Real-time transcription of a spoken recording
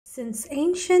Since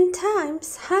ancient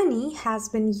times, honey has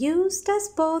been used as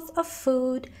both a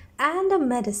food and a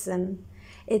medicine.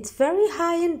 It's very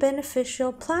high in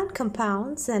beneficial plant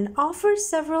compounds and offers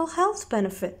several health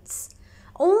benefits.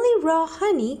 Only raw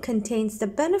honey contains the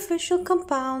beneficial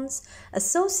compounds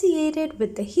associated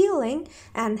with the healing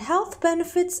and health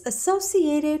benefits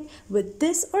associated with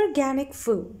this organic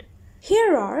food.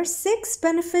 Here are 6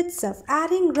 benefits of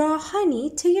adding raw honey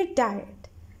to your diet.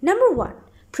 Number 1.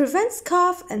 Prevents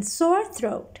cough and sore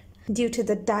throat. Due to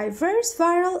the diverse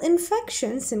viral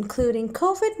infections including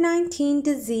COVID-19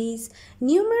 disease,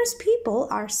 numerous people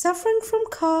are suffering from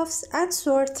coughs and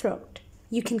sore throat.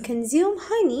 You can consume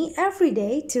honey every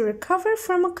day to recover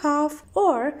from a cough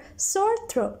or sore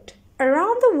throat.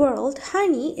 Around the world,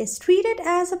 honey is treated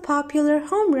as a popular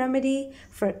home remedy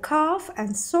for cough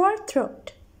and sore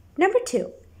throat. Number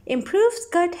 2. Improves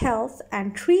gut health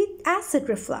and treats acid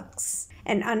reflux.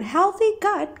 An unhealthy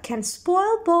gut can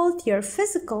spoil both your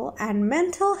physical and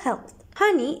mental health.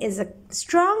 Honey is a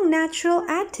strong natural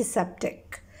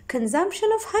antiseptic.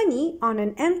 Consumption of honey on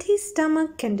an empty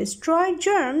stomach can destroy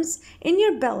germs in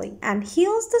your belly and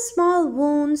heals the small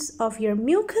wounds of your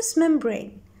mucous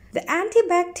membrane. The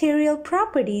antibacterial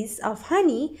properties of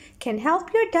honey can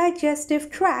help your digestive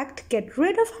tract get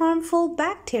rid of harmful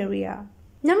bacteria.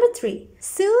 Number 3.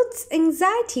 Soothes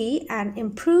anxiety and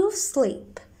improves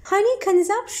sleep. Honey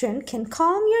consumption can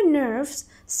calm your nerves,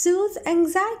 soothe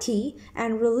anxiety,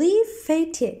 and relieve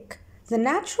fatigue. The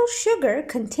natural sugar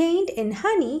contained in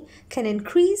honey can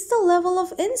increase the level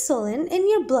of insulin in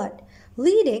your blood,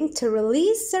 leading to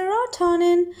released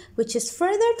serotonin, which is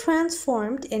further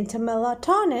transformed into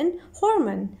melatonin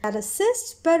hormone that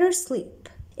assists better sleep.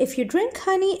 If you drink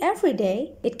honey every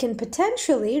day, it can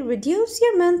potentially reduce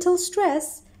your mental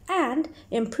stress and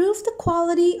improve the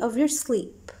quality of your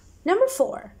sleep. Number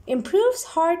 4. Improves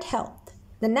heart health.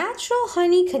 The natural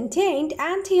honey contained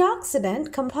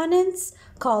antioxidant components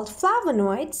called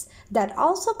flavonoids that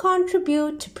also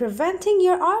contribute to preventing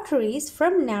your arteries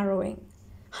from narrowing.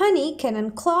 Honey can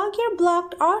unclog your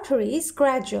blocked arteries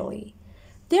gradually.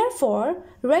 Therefore,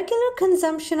 regular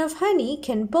consumption of honey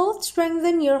can both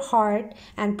strengthen your heart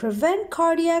and prevent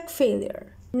cardiac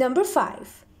failure. Number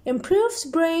 5. Improves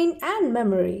brain and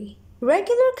memory.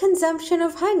 Regular consumption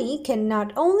of honey can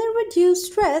not only reduce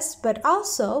stress but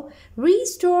also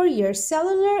restore your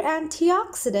cellular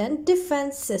antioxidant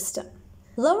defense system.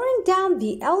 Lowering down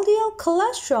the LDL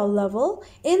cholesterol level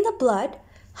in the blood,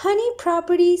 honey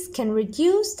properties can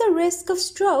reduce the risk of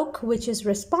stroke, which is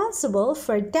responsible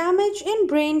for damage in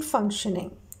brain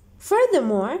functioning.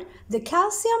 Furthermore, the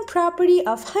calcium property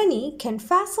of honey can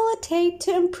facilitate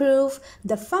to improve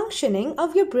the functioning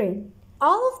of your brain.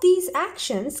 All of these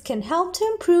actions can help to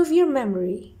improve your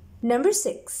memory. Number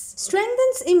 6.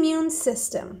 Strengthens immune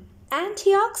system.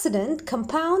 Antioxidant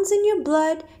compounds in your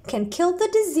blood can kill the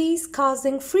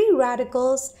disease-causing free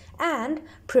radicals and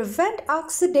prevent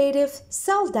oxidative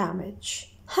cell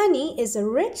damage. Honey is a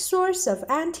rich source of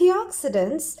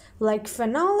antioxidants like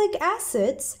phenolic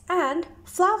acids and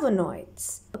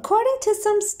flavonoids. According to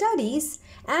some studies,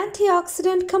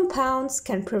 antioxidant compounds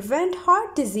can prevent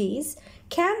heart disease,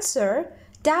 cancer,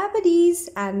 diabetes,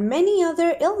 and many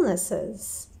other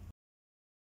illnesses.